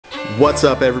What's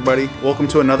up, everybody? Welcome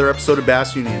to another episode of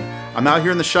Bass Union. I'm out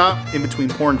here in the shop in between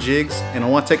pouring jigs, and I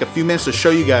want to take a few minutes to show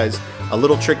you guys a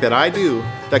little trick that I do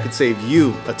that could save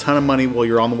you a ton of money while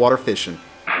you're on the water fishing.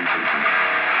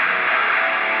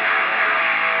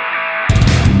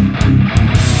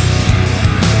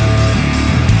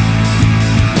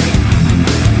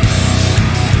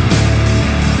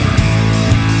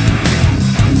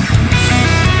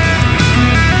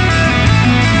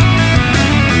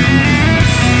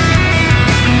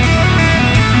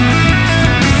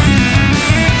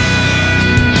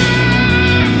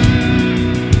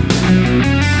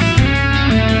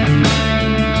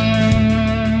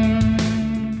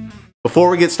 Before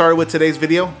we get started with today's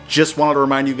video, just wanted to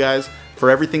remind you guys, for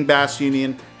everything Bass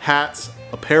Union, hats,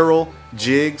 apparel,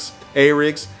 jigs,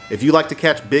 A-rigs, if you like to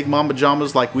catch big mamba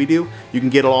jambas like we do, you can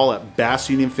get it all at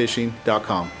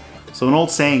BassUnionFishing.com. So an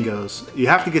old saying goes, you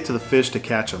have to get to the fish to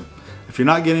catch them. If you're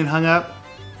not getting hung up,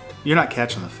 you're not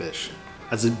catching the fish.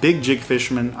 As a big jig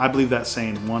fisherman, I believe that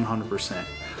saying 100%.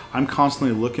 I'm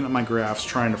constantly looking at my graphs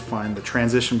trying to find the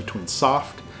transition between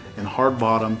soft and hard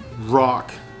bottom,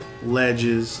 rock,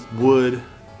 ledges, wood,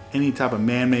 any type of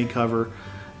man-made cover,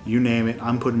 you name it,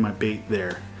 I'm putting my bait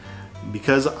there.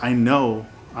 Because I know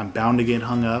I'm bound to get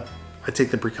hung up, I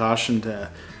take the precaution to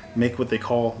make what they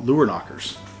call lure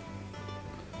knockers.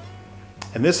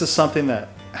 And this is something that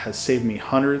has saved me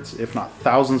hundreds, if not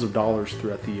thousands of dollars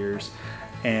throughout the years.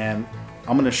 And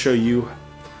I'm going to show you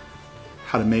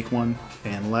how to make one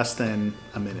in less than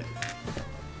a minute.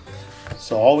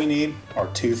 So all we need are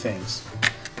two things.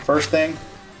 First thing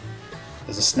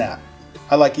is a snap.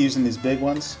 I like using these big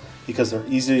ones because they're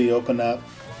easy to open up.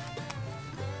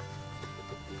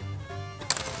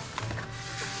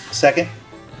 Second,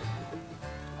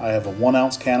 I have a 1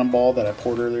 ounce cannonball that I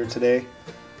poured earlier today.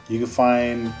 You can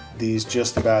find these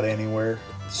just about anywhere.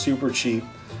 Super cheap.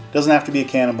 Doesn't have to be a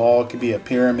cannonball. It could be a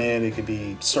pyramid. It could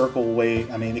be circle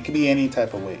weight. I mean, it could be any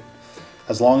type of weight,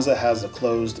 as long as it has a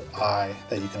closed eye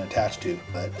that you can attach to.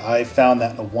 But I found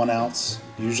that a 1 ounce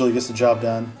usually gets the job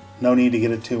done. No need to get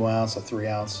a 2 ounce, a 3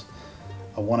 ounce.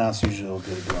 A 1 ounce usually will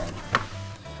get it done.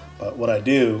 But what I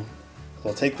do is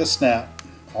I'll take the snap,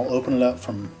 I'll open it up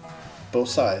from both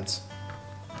sides,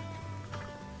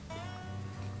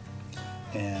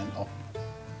 and I'll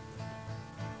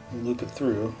loop it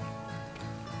through,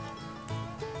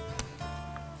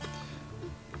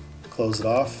 close it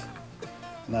off,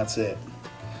 and that's it.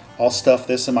 I'll stuff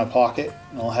this in my pocket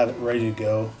and I'll have it ready to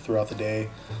go throughout the day.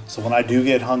 So when I do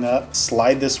get hung up,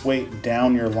 slide this weight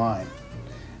down your line.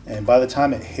 And by the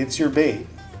time it hits your bait,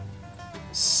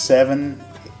 7,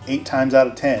 8 times out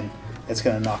of 10, it's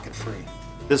gonna knock it free.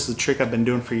 This is a trick I've been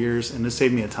doing for years, and this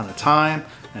saved me a ton of time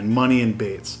and money and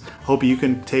baits. Hope you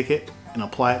can take it and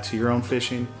apply it to your own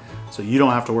fishing, so you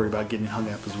don't have to worry about getting hung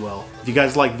up as well. If you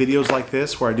guys like videos like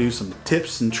this where I do some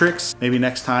tips and tricks, maybe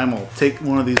next time I'll take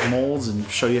one of these molds and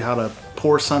show you how to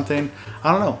pour something.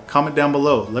 I don't know, comment down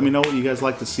below. Let me know what you guys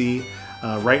like to see.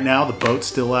 Right now the boat's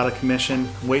still out of commission.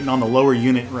 I'm waiting on the lower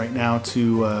unit right now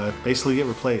to basically get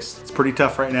replaced. It's pretty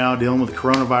tough right now dealing with the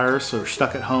coronavirus, so we're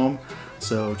stuck at home.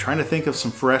 So trying to think of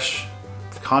some fresh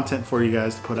content for you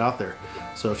guys to put out there.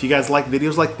 So if you guys like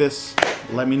videos like this,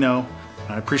 let me know.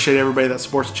 I appreciate everybody that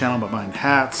supports the channel by buying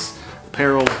hats,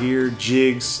 apparel, gear,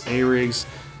 jigs, A-rigs.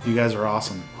 You guys are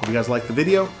awesome. Hope you guys like the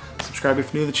video. Subscribe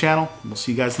if you're new to the channel, and we'll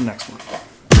see you guys in the next one.